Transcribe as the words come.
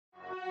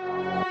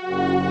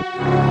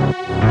Yo,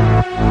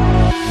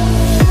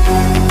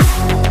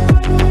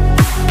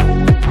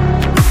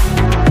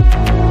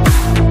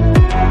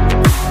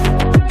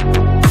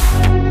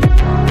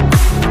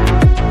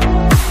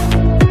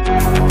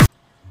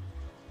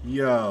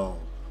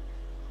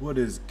 what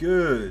is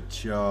good,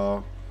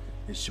 y'all?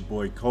 It's your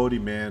boy Cody,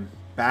 man,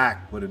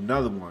 back with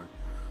another one.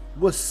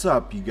 What's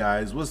up, you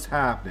guys? What's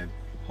happening?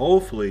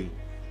 Hopefully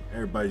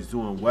everybody's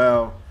doing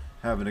well,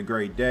 having a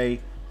great day,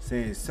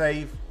 staying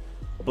safe,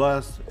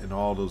 blessed, and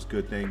all those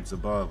good things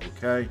above.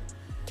 Okay,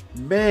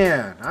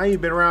 man, I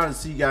ain't been around to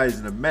see you guys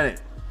in a minute.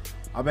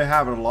 I've been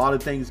having a lot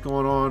of things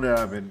going on that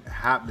I've been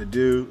having to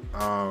do.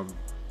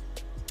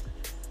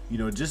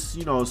 Just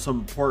some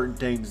important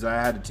things that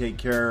I had to take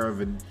care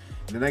of, and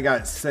then I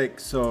got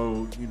sick,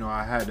 so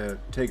I had to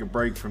take a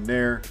break from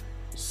there.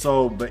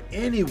 So, but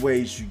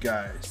anyways, you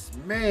guys,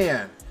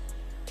 man,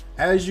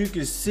 as you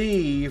can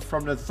see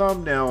from the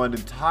thumbnail and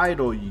the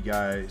title, you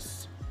guys,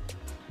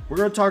 we're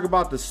gonna talk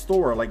about the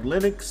store. Like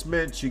Linux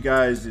Mint, you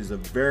guys, is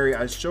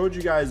I showed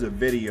you guys a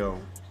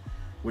video,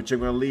 which I'm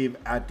gonna leave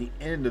at the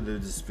end of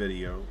this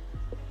video.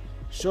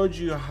 Showed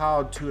you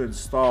how to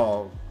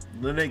install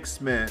Linux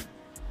Mint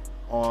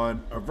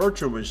on a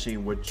virtual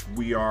machine, which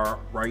we are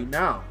right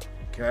now.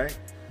 Okay,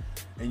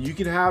 and you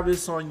can have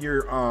this on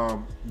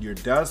your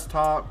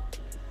desktop,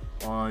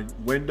 on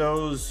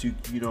Windows,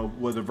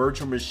 with a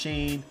virtual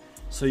machine,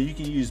 so you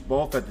can use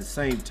both at the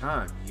same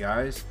time, you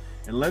guys.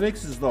 And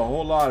Linux is a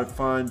whole lot of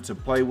fun to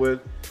play with.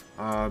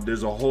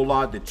 There's a whole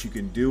lot that you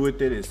can do with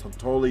it. It's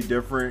totally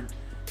different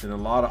than a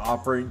lot of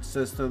operating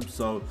systems.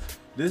 So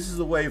this is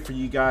a way for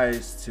you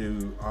guys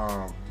to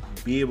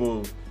be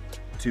able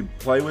to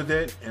play with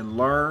it and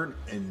learn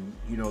and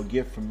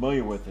get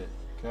familiar with it.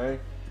 Okay,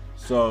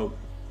 so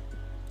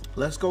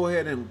let's go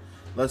ahead and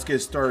let's get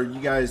started.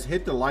 You guys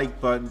hit the like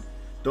button,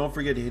 don't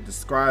forget to hit the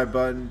subscribe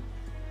button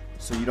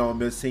so you don't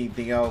miss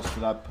anything else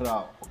that I put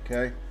out.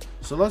 Okay,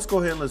 so let's go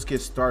ahead and let's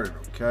get started.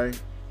 Okay,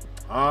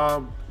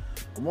 I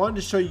wanted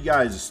to show you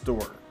guys a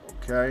store.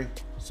 Okay,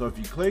 so if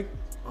you click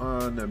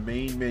on the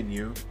main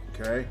menu,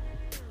 okay,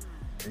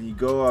 and you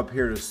go up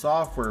here to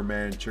software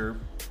manager,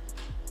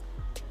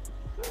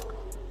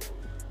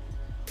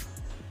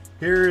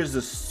 here is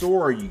the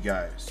store, you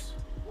guys.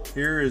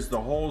 Here is the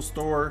whole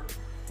store,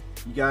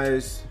 you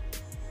guys.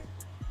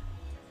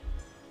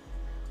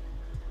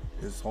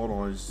 Hold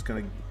on, it's just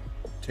gonna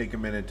take a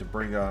minute to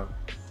bring up.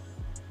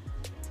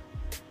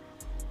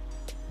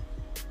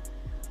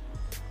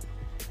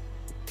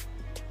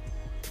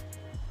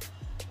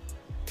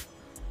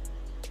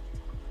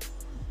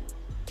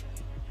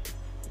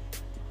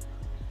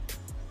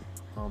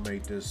 I'll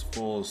make this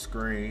full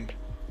screen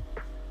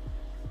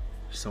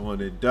so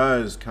when it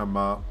does come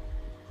up,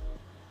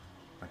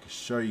 I can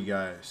show you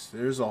guys.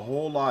 There's a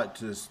whole lot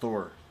to the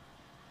store.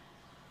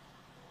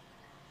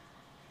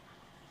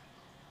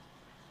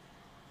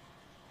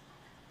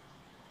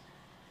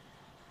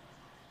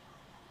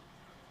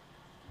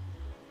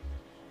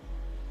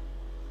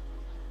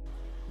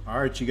 All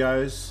right, you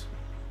guys.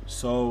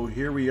 So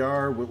here we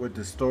are with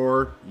the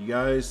store, you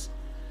guys.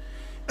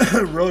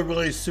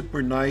 really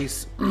super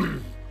nice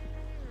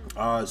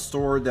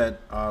store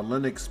that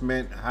Linux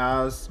Mint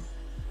has.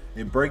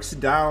 It breaks it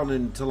down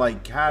into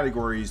like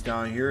categories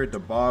down here at the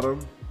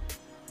bottom.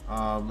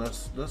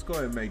 Let's go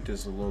ahead and make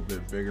this a little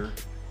bit bigger.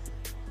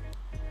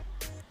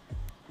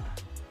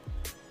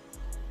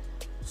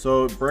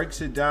 So it breaks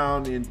it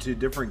down into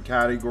different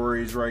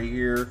categories right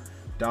here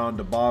down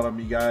the bottom,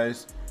 you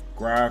guys.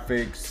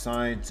 Graphics,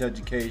 science,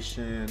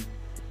 education.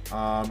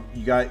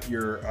 You got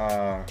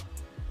your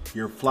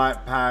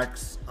flat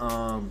packs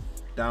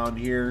down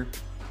here,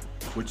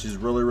 which is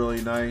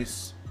really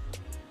nice.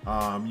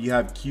 You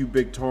have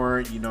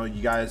QBitTorrent,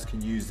 you guys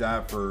can use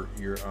that for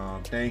your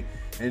thing.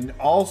 And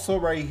also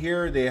right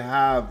here they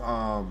have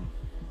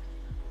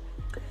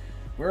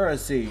where I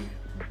see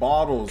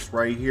Bottles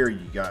right here,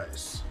 you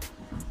guys.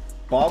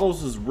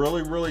 Bottles is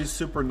really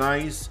super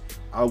nice.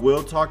 I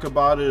will talk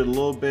about it a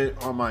little bit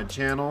on my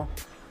channel.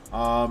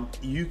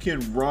 You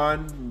can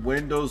run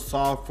Windows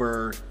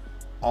software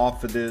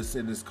off of this,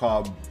 and it's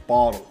called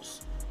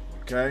Bottles.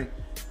 Okay,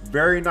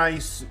 very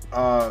nice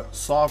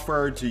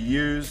software to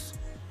use,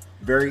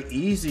 very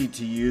easy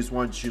to use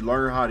once you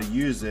learn how to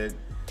use it.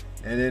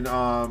 And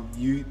then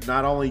you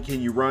not only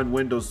can you run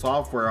Windows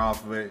software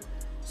off of it,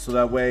 so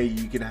that way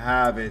you can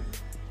have it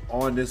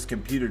on this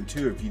computer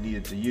too if you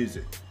needed to use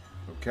it.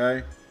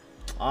 Okay,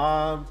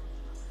 and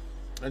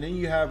then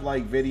you have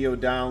like video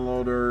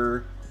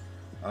downloader,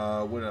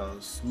 what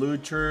else,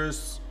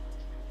 Lutris,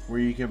 where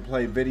you can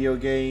play video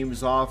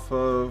games off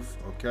of.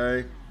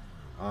 Okay,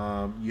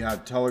 you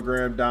have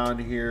Telegram down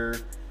here.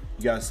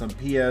 You got some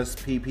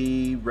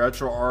PSPP,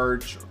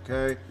 RetroArch.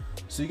 Okay,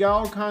 so you got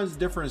all kinds of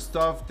different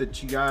stuff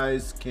that you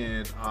guys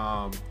can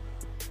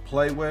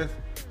play with.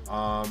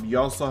 You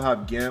also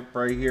have GIMP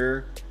right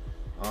here,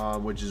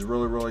 which is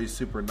really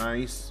super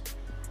nice.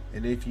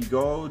 And if you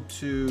go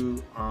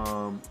to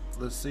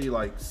let's see,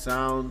 like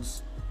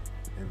sounds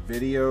and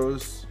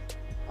videos,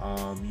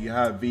 you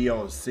have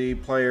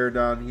VLC player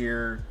down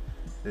here.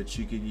 that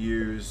you can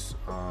use.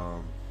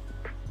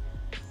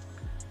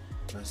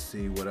 Let's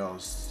see what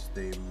else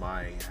they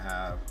might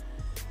have.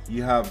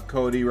 You have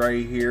Kodi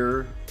right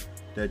here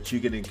that you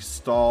can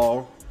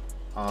install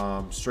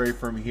straight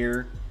from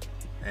here,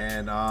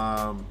 and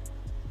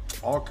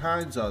all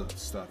kinds of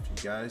stuff,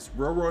 you guys.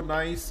 Real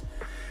nice.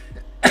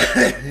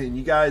 And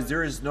you guys,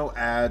 there is no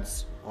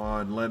ads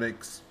on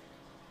Linux.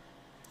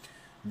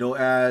 No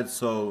ads,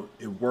 so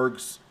it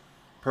works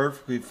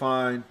perfectly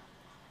fine.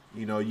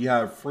 You know, you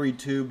have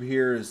FreeTube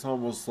here. It's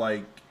almost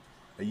like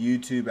a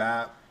YouTube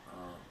app,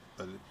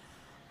 but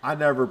I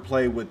never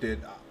play with it.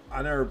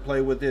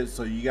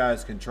 So you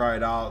guys can try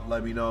it out.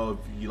 Let me know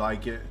if you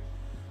like it.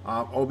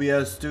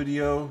 OBS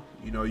Studio,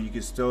 you know, you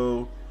can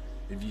still,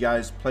 if you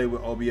guys play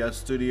with OBS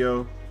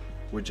Studio,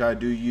 which I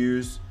do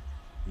use,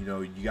 you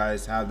know, you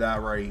guys have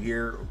that right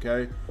here.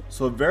 Okay,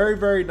 so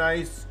very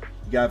nice.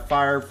 You got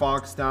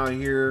Firefox down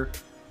here,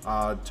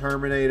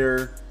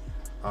 Terminator.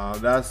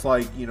 That's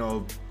like, you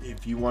know,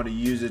 if you want to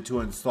use it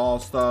to install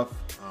stuff,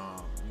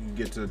 you can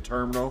get to the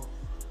terminal.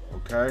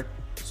 Okay,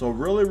 so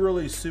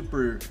really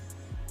super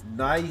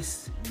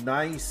nice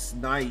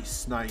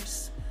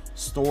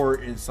store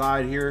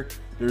inside here.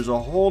 There's a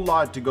whole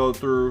lot to go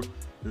through.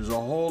 There's a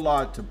whole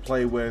lot to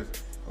play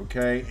with.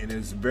 Okay, and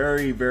it's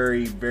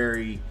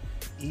very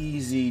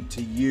easy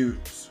to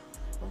use.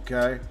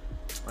 Okay,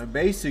 and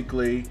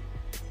basically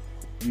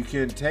you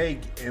can take,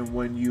 and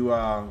when you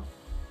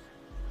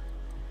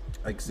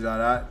exit out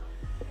that,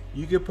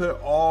 you can put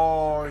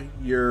all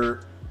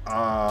your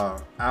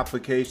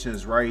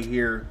applications right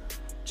here,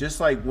 just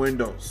like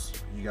Windows,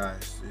 you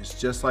guys. It's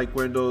just like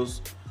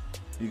Windows.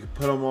 You can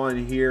put them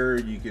on here.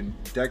 You can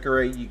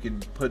decorate. You can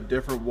put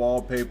different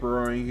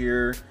wallpaper on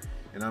here,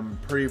 and I'm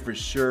pretty for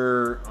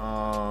sure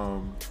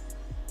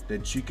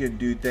that you can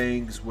do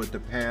things with the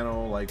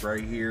panel, like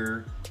right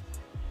here,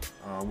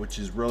 which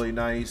is really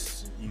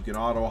nice. You can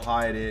auto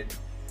hide it.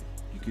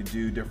 You can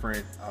do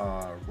different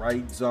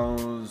right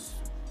zones,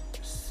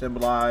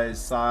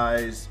 symbolize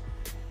size.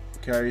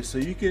 Okay, so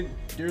you can,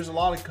 there's a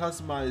lot of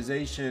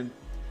customization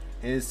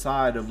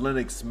inside of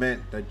Linux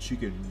Mint that you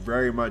can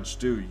very much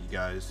do, you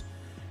guys.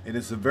 And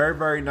it's a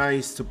very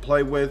nice to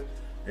play with,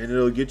 and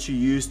it'll get you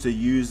used to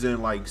using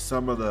like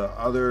some of the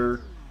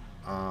other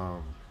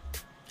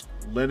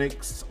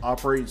Linux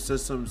operating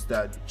systems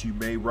that you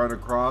may run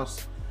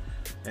across.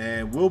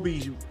 And we'll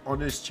be on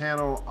this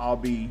channel, I'll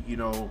be you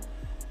know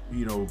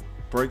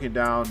breaking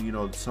down, you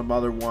know, some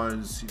other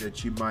ones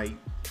that you might,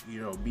 you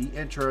know, be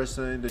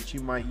interested in, that you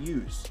might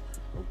use.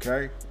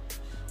 Okay,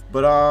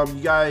 but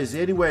you guys,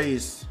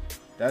 anyways,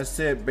 that's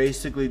it.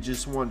 Basically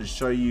just wanted to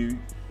show you,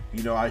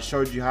 you know, I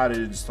showed you how to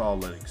install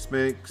Linux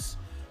Mint,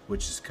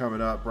 which is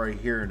coming up right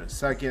here in a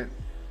second,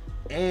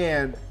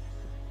 and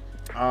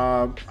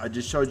I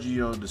just showed you, you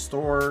know, the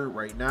store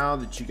right now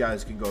that you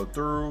guys can go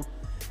through,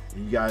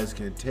 and you guys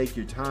can take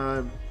your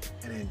time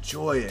and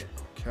enjoy it.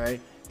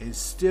 Okay, and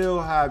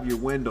still have your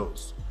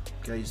Windows.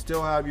 Okay, you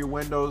still have your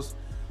Windows,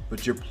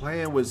 but you're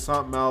playing with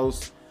something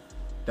else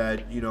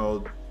that, you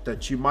know,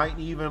 that you might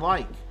even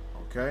like.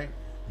 Okay,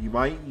 you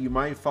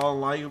might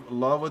fall in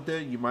love with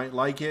it. You might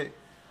like it.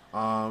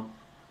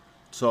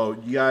 So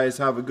you guys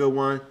have a good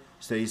one.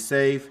 Stay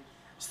safe,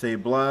 stay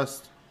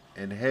blessed,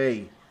 and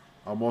hey,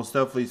 I'll most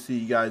definitely see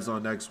you guys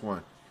on next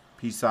one.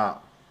 Peace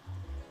out.